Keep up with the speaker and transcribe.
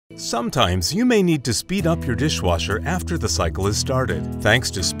Sometimes you may need to speed up your dishwasher after the cycle is started. Thanks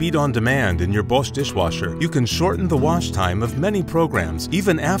to Speed on Demand in your Bosch dishwasher, you can shorten the wash time of many programs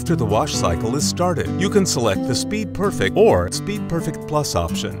even after the wash cycle is started. You can select the Speed Perfect or Speed Perfect Plus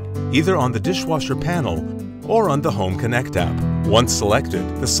option, either on the dishwasher panel or on the Home Connect app. Once selected,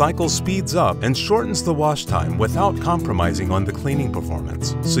 the cycle speeds up and shortens the wash time without compromising on the cleaning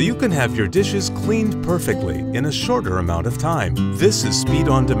performance. So you can have your dishes cleaned perfectly in a shorter amount of time. This is Speed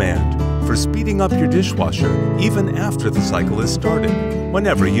on Demand for speeding up your dishwasher even after the cycle is started,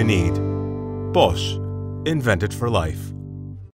 whenever you need. Bosch, invented for life.